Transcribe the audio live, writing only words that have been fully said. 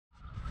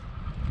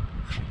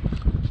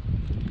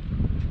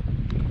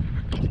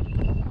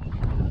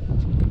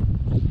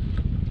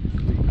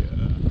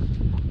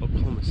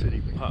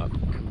pop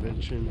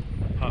culture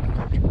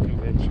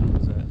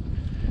conventions at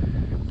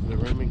the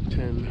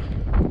Remington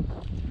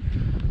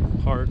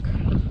Park.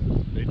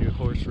 They do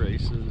horse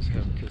races,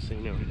 have a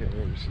casino here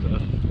and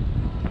stuff.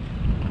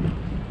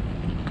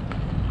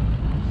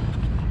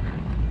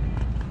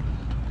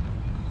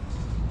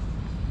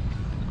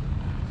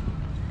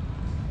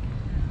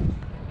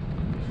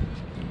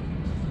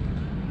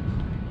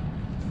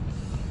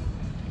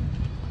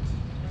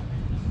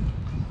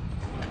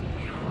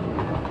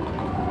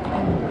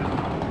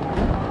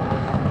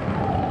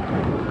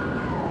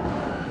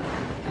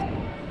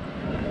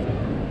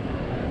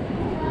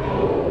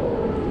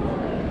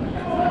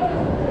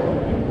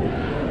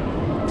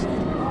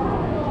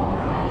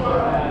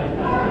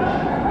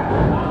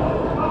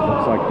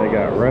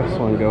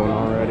 Wrestling going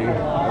already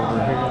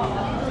over here.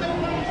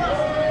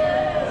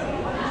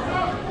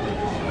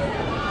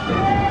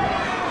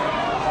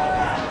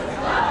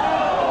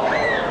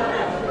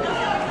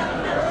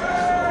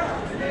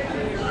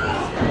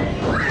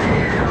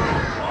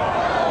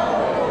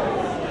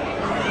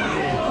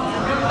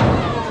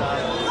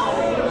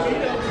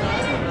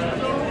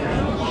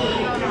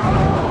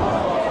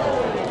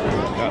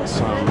 Got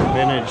some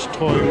vintage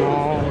toy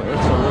mall.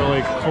 It's a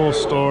really cool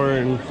store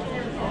in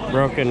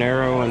Broken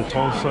Arrow in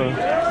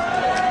Tulsa.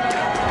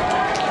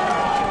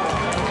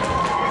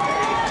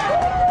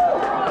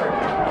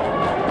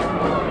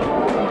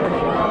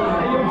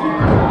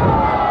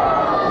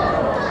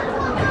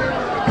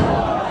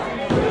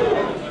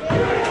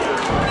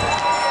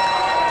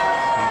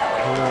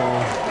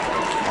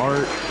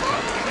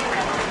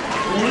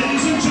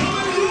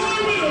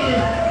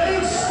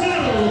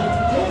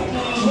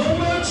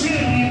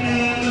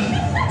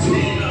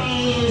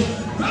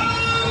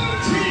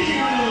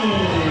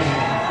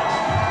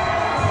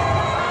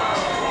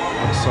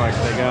 Like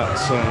they got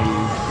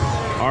some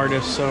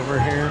artists over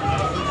here.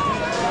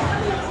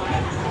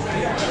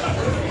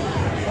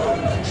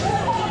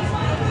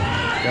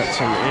 Got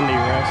some indie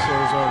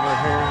wrestlers over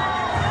here.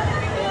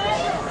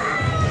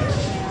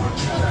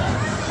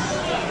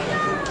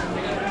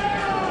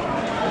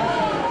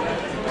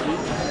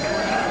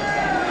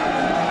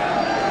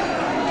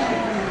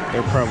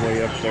 They're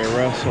probably up there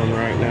wrestling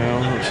right now.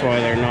 That's why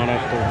they're not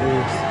at their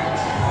booth.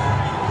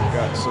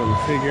 Got some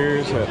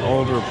figures at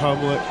Old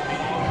Republic.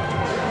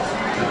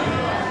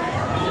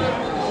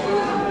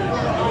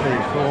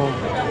 Pretty cool.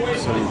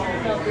 Some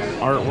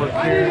artwork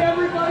here.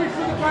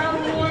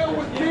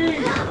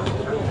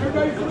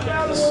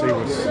 Let's see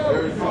what's...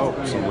 Oh,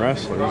 some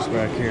wrestlers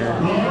back here.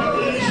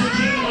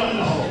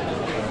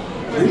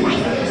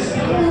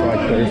 Looks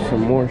like there's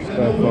some more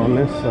stuff on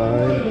this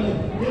side.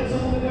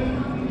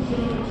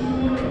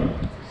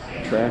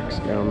 Tracks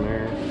down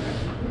there.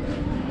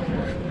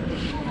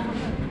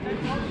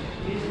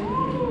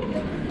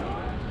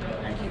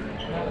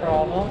 No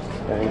problem.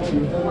 Thank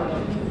you.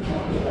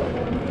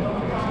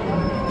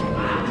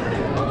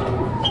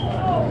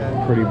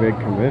 Pretty big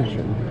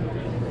convention.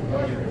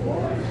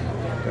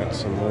 Got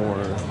some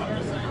more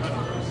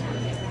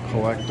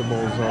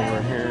collectibles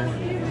over here.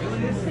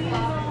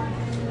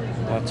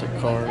 Lots of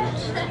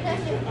cards.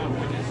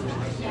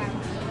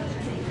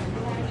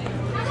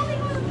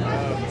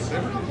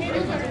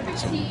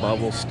 Some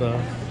bubble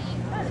stuff.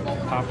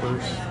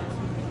 Poppers.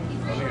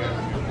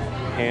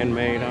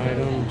 Handmade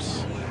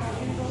items.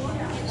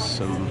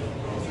 Some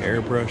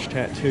airbrush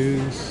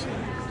tattoos.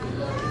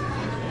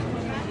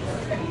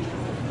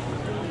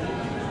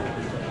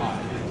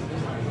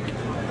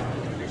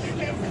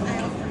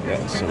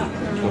 Got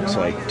some, looks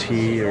like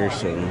tea or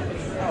some,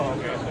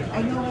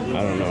 I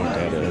don't know what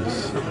that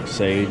is,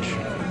 sage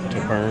to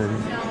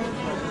burn.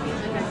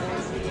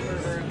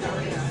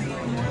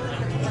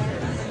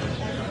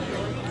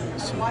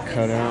 Some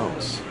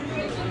cutouts,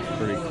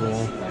 pretty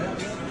cool.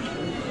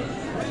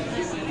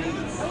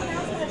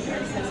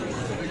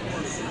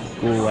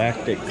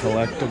 Galactic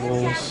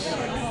collectibles,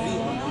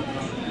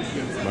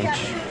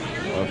 bunch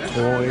of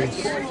toys,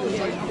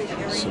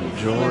 some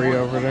jewelry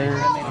over there.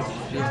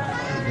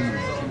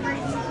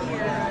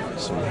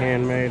 Some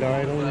handmade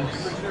items.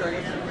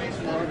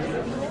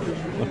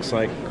 Looks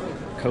like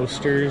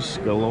coasters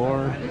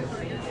galore.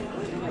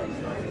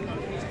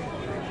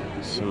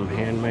 Some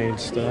handmade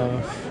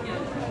stuff.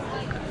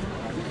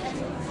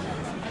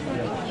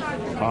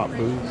 Pop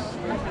booth.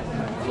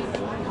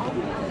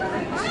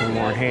 Some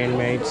more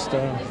handmade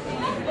stuff.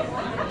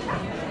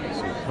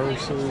 Some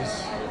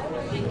purses.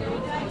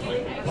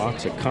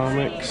 Lots of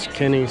comics.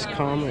 Kenny's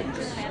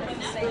Comics.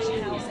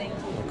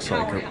 Looks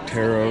like a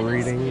tarot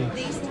reading.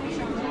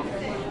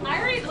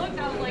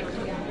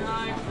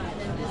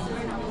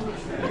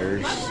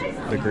 There's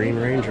the Green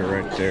Ranger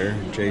right there.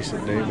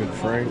 Jason David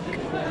Frank.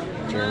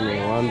 Jeremy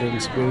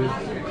London's booth.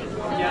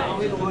 Yeah, I'll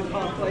be the one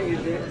cosplay you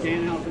did.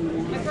 Dan out in the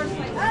morning.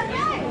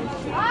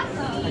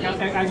 Awesome.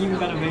 I've even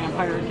got a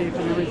vampire cape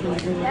and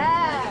everything.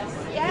 Yes.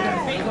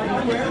 Yes.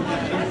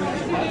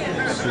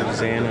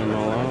 Susanna,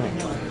 Malak.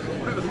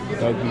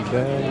 Dougie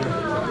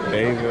Bell.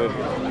 David,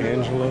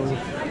 Angelo.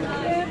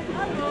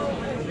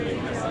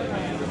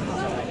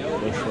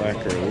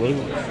 Bushwacker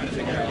Luke.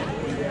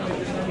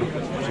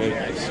 Jake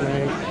the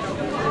Snake.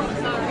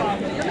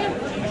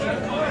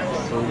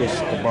 Brutus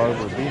the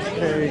Barber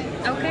Beefcake.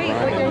 Okay,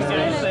 what you're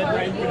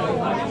saying.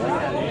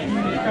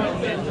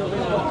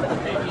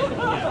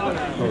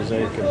 Jose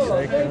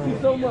Canseco. Thank you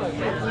so much.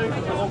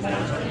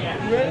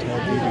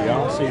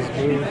 DiBiase's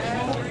booth.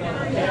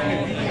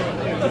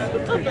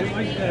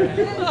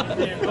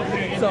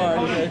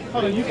 Sorry.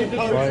 Hold on, you can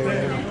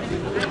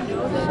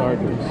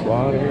Sergeant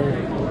Slaughter.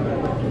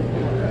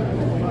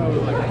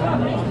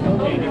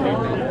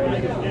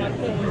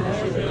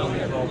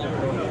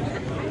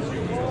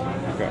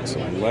 Got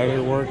some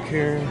leather work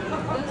here.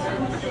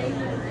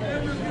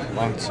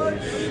 Lots of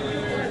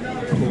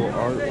cool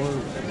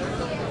artwork.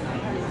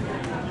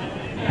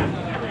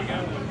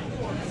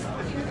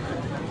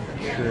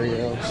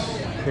 Curious,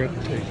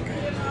 cryptic.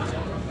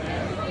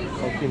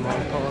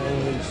 Pokemon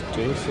cards,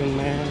 Jason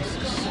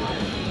masks,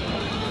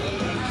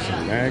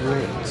 some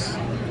magnets.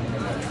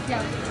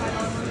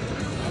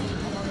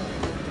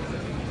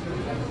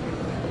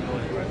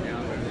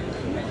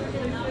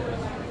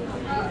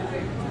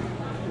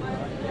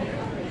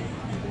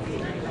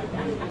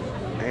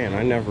 Man,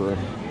 I never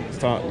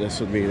thought this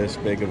would be this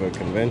big of a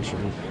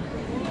convention.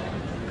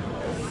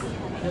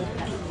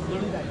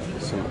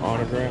 Some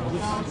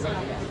autographs,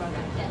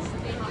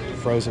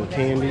 frozen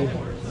candy,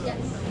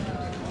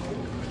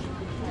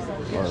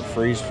 or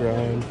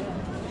freeze-dried,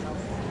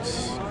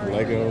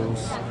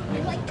 Legos,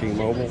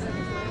 T-Mobile.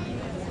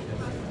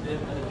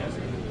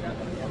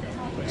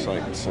 Looks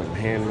like some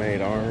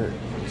handmade art,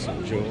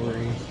 some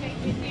jewelry,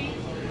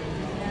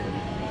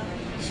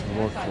 some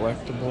more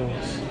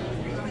collectibles.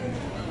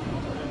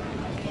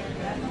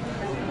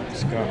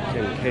 Scott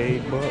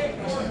Kincaid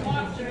books,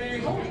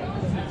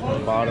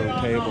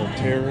 bottom table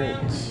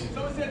turrets.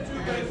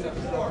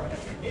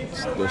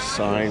 It's the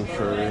sign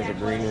for the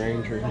Green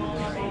Ranger.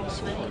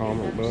 Some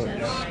comic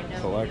books,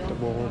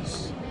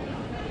 collectibles,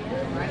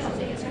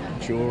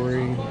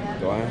 jewelry,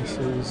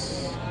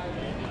 glasses.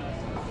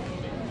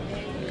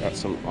 Got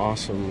some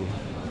awesome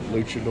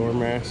luchador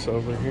masks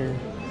over here.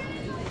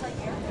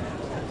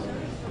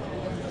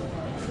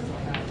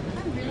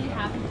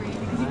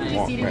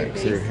 Walk back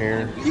through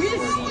here.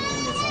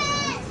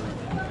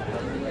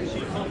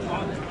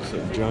 It's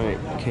a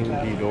giant King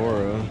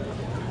Ghidorah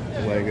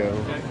Lego.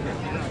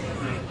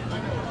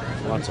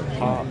 Lots of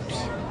pops.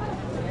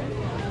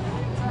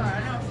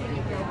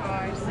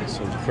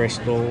 Some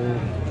crystal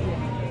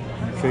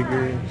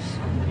figures,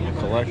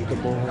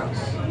 collectibles.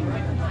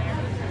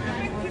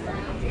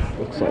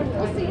 Looks like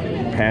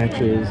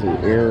patches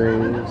and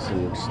earrings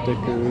and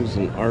stickers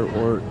and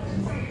artwork.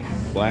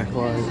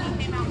 Blacklight.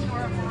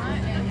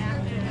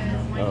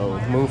 Oh,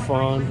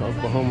 MUFON,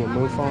 Oklahoma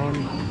MUFON.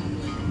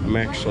 I'm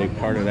actually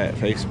part of that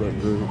Facebook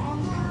group.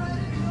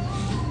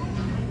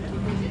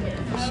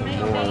 Some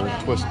more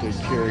Twisted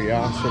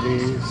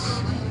Curiosities.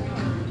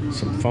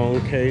 Some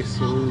phone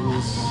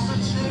cases.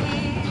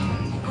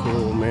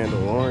 Cool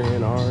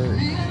Mandalorian art.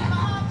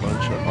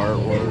 Bunch of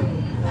artwork.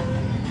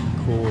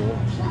 Cool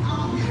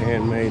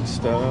handmade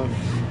stuff.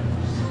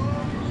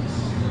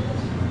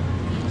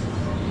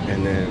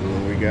 And then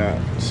we got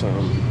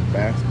some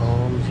bath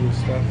bombs and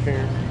stuff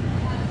here.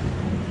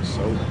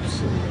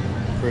 Soaps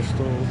and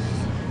crystals.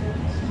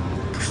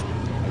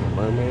 And a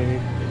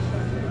mermaid.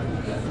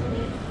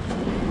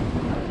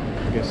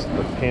 I guess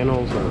the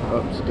panels are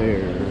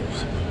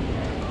upstairs.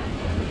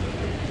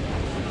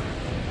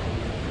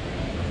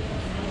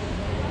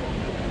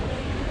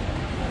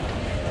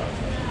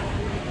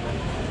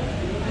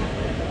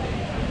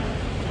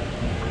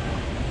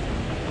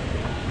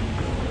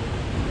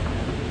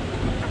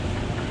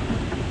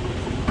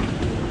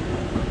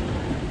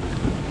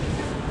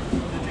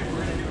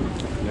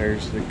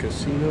 There's the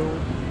casino.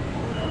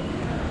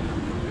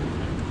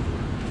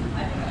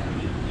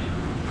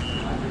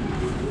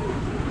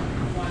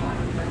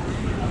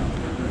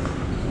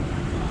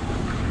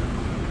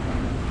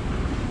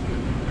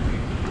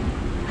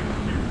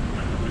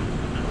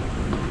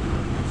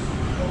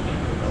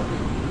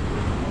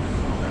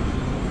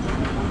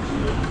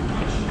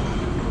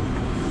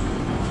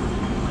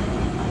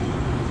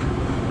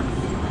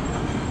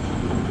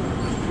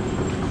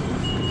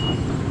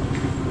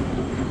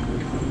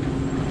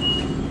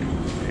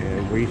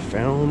 We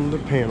found the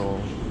panel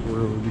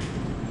room.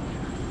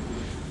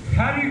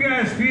 How do you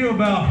guys feel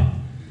about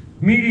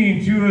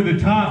meeting two of the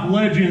top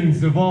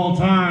legends of all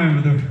time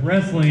of the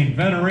Wrestling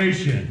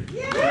Federation?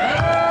 Yeah!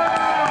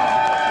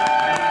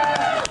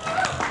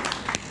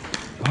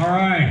 All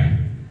right,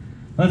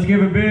 let's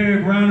give a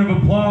big round of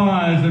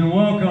applause and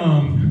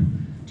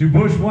welcome to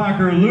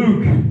Bushwacker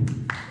Luke and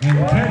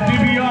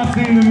DiBiase,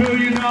 the $1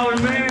 Million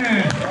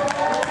Man.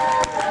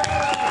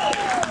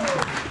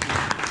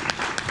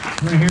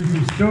 We're gonna hear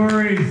some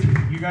stories.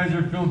 You guys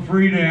are feel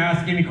free to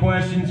ask any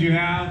questions you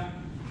have,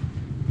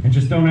 and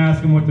just don't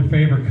ask them what their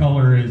favorite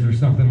color is or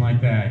something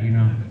like that, you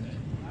know.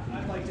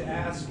 I'd like to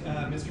ask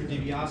Mr.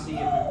 DiBiase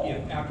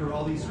if after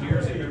all these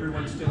years, if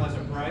everyone still has a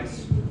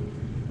price.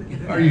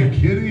 Are you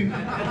kidding?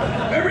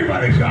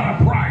 Everybody's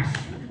got a price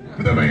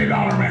for the $1 Million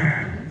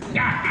Man.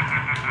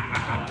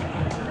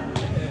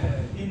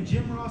 In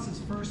Jim Ross's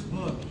first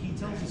book, he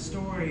tells a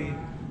story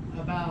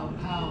about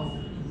how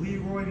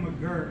Leroy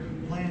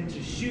McGurk planned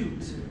to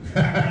shoot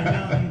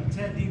young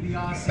Ted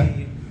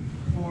DiBiase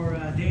for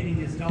dating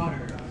his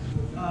daughter.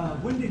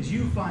 When did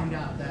you find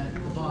out that the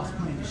boss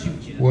planned to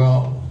shoot you?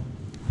 Well,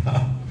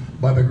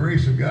 by the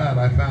grace of God,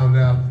 I found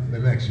out the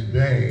next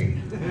day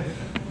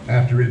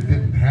after it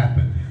didn't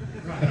happen.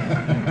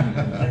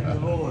 Thank the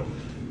Lord.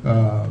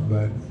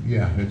 But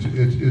yeah,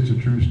 it's a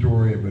true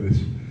story, but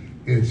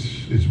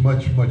it's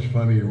much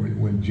funnier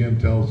when Jim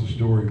tells the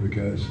story,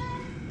 because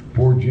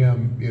poor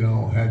Jim,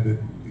 had to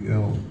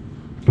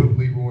put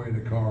Leroy in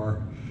a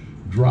car,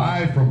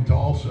 drive from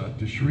Tulsa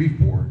to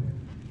Shreveport,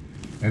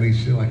 and he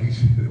said when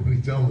he's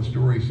telling the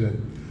story, he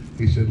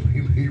said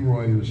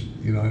Leroy was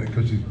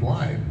because he's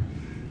blind,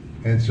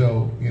 and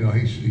so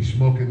he's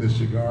smoking this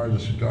cigar, and the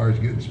cigar is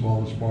getting small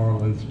and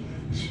small, and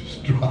it's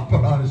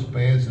dropping on his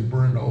pants and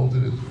burning holes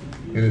in his.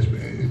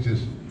 It's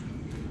just,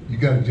 you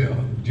got to,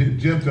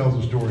 Jim tells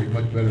the story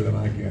much better than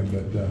I can,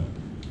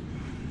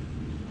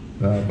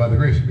 but by the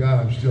grace of God,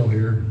 I'm still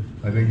here.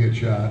 I didn't get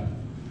shot,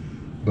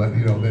 but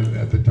then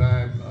at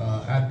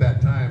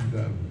that time,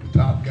 the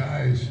top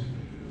guys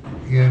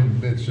in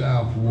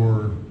Mid-South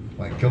were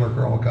like Killer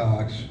Carl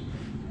Cox,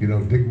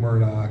 Dick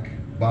Murdoch,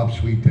 Bob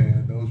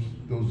Sweetan. Those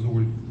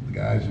were the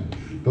guys.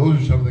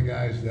 Those are some of the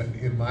guys that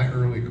in my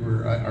early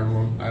career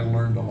I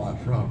learned a lot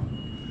from.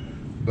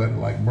 But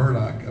like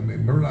Murdoch,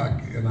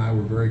 Murdoch and I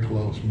were very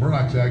close.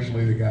 Murdoch's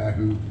actually the guy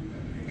who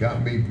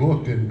got me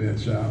booked in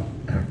Mid-South.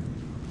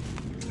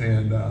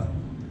 And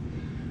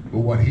but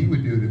what he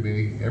would do to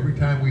me, every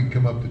time we'd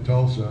come up to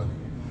Tulsa,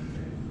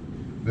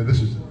 now this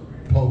is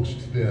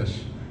post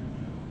this,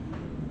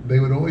 they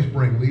would always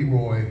bring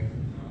Leroy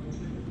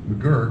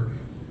McGurk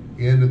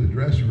into the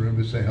dressing room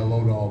to say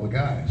hello to all the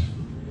guys.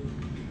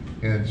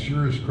 And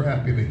sure as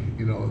crap,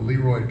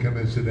 Leroy would come in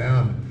and sit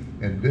down,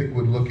 and Dick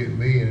would look at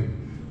me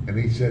and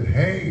he said,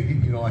 hey,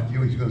 like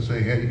he's going to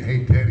say,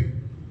 hey, Teddy.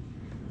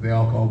 They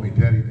all called me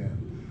Teddy then.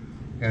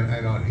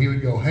 And he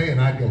would go, hey,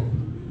 and I'd go.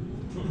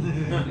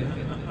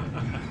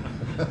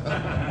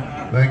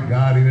 Thank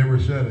God he never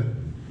said it.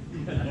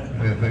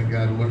 Yeah, thank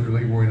God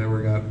Leroy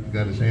never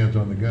got his hands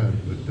on the gun.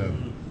 But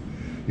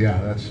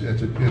yeah,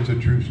 it's a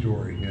true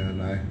story.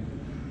 And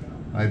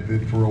I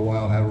did for a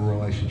while have a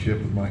relationship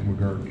with Mike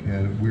McGurk,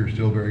 and we were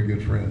still very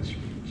good friends.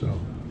 So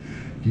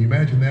can you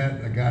imagine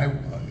that? A guy,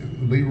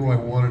 Leroy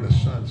wanted a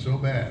son so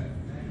bad,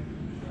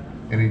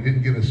 and he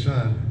didn't get a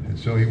son, and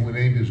so he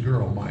named his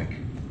girl Mike.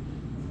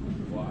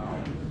 Wow.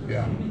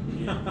 Yeah.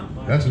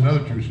 That's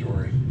another true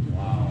story.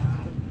 Wow.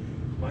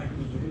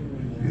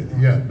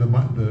 Yeah, the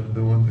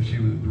one that she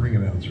was the ring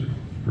announcer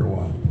for a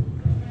while.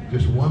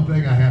 Just one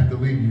thing I have to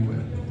leave you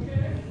with.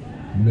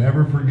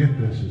 Never forget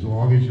this as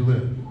long as you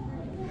live.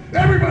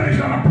 Everybody's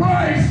got a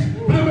price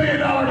for the $1 Million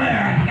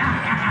Man.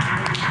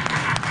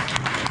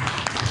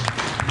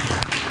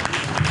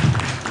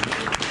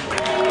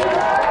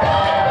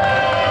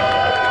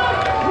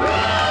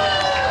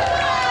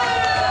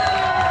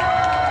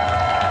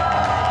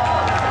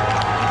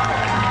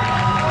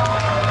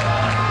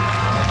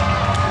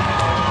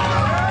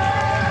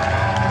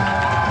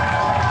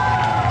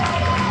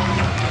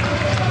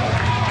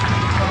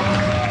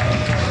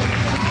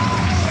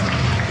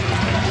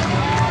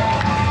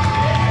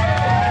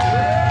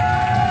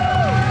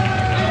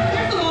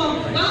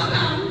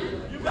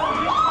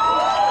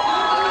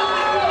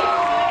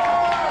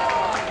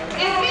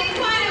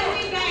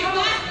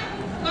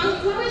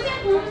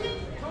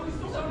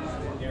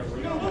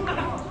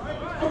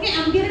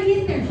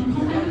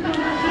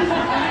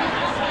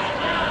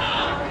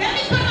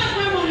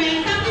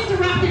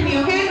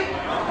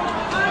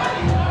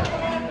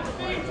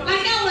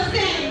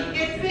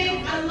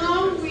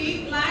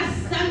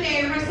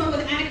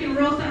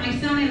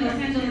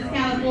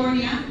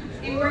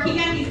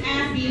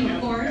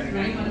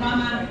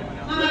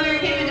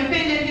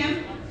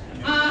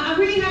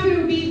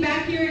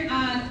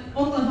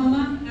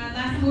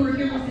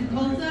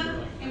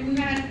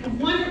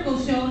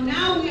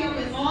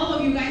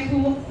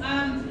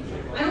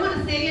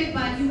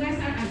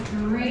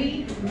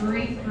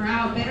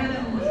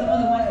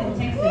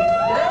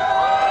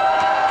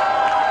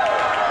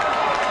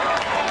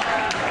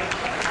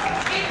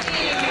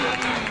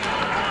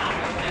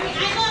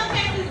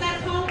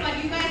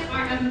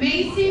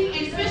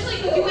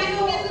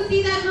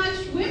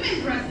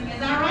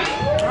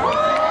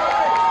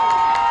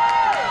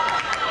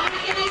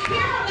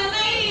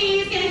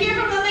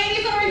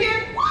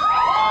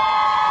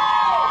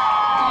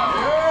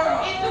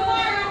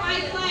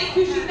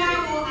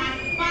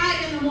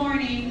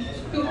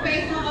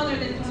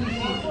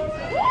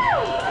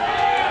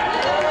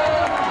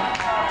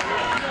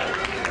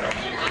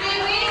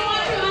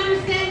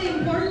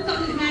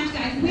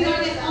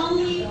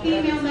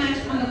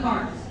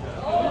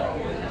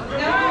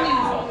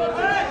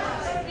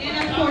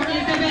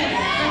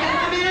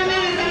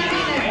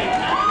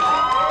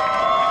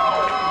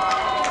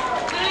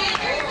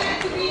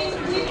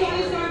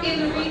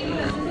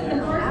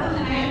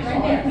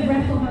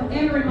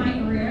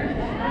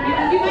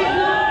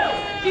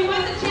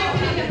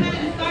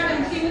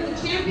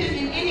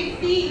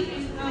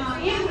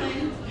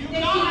 England,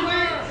 then she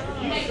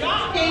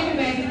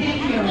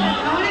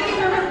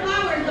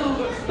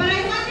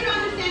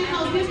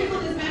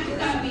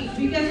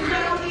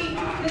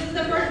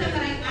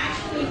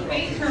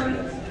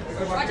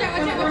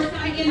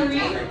in the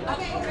ring is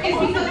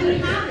because we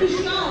have to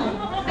show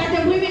that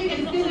the women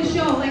can steal the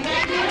show. Like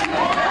I did.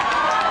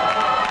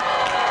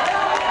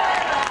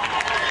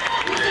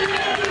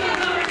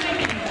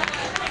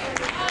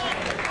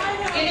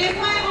 And it's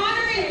my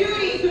honor and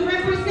duty to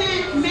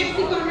represent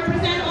Mexico and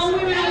represent all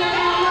women all over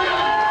the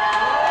world.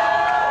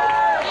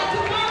 And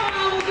tomorrow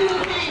I will do the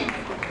same.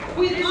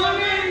 With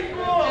honor,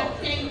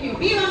 thank you.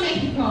 Viva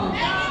Mexico.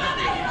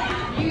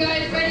 You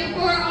guys ready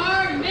for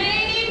our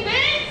main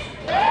event?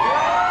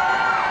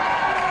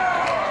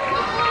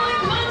 The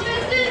following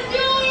contest is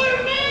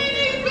your main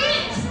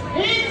event.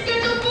 It's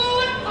scheduled for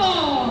one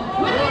fall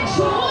with a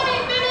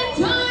 20-minute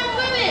time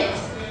limit.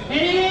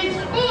 And it's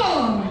for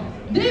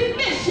the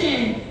Mission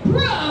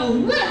Pro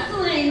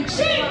Wrestling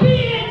Championship.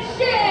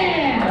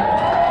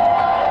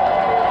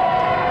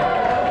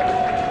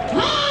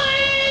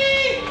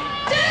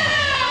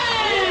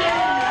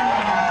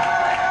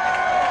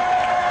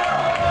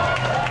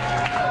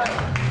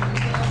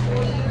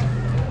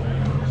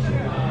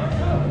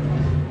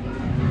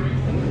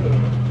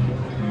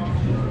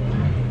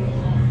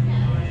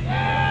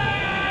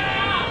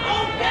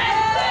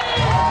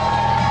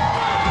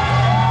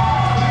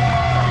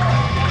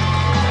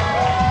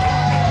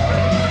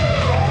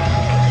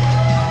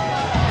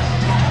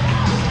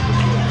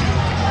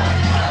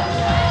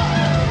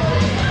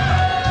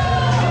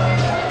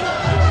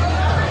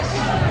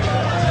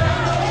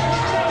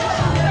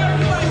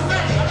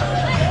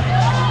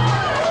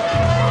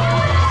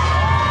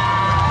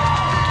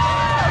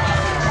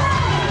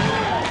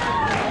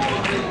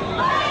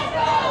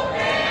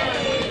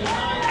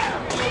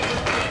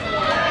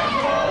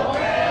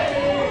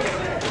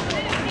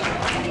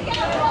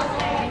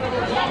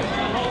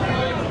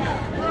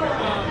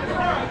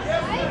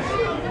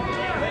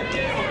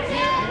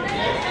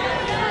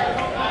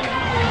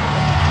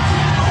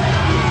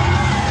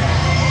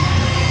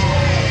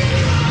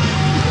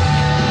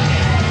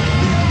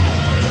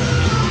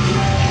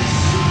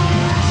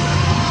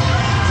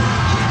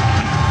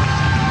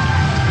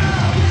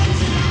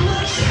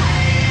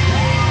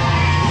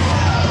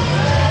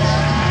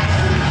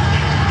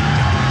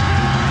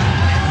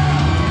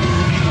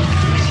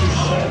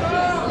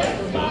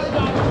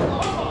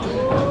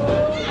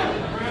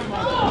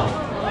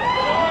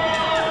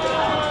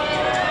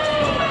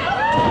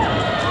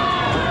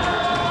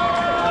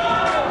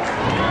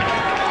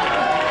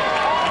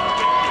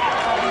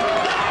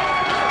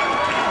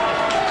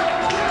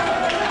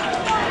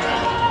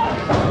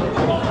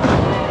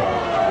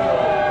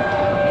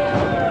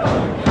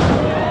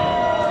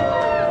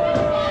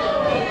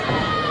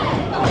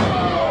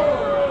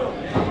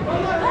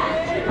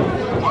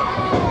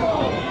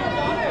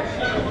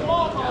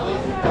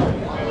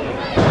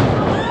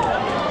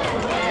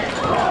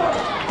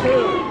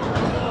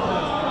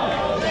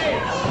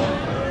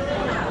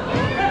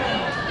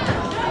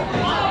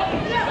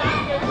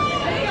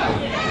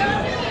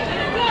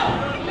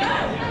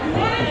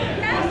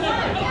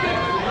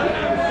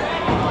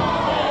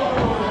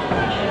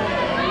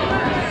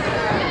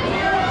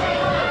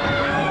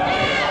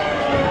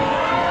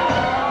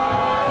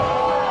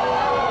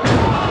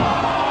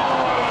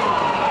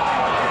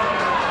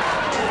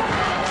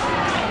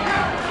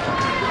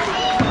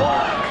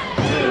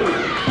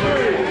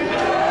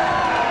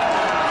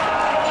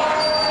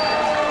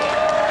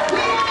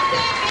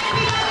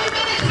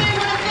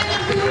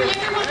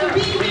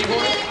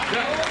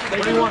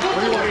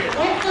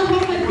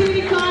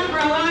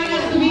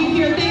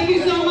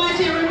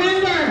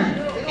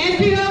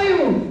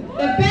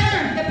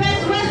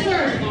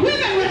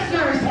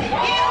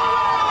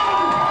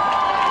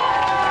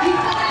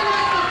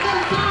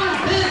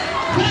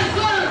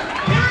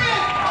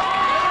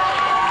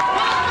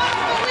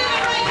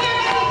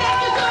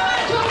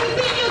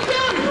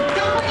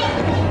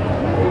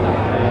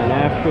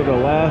 After the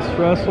last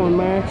wrestling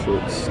match,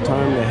 it's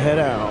time to head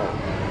out.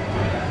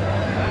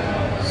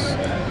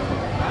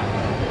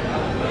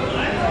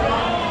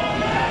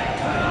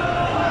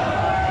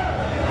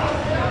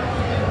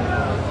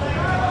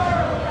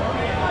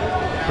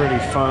 Pretty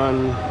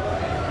fun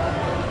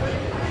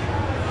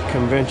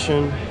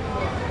convention.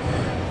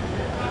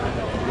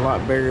 A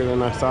lot bigger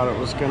than I thought it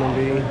was going to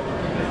be.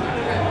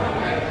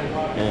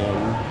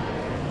 And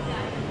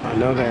I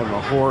know they have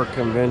a horror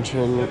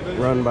convention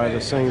run by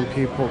the same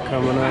people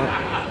coming up,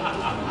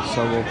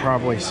 so we'll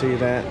probably see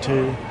that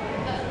too.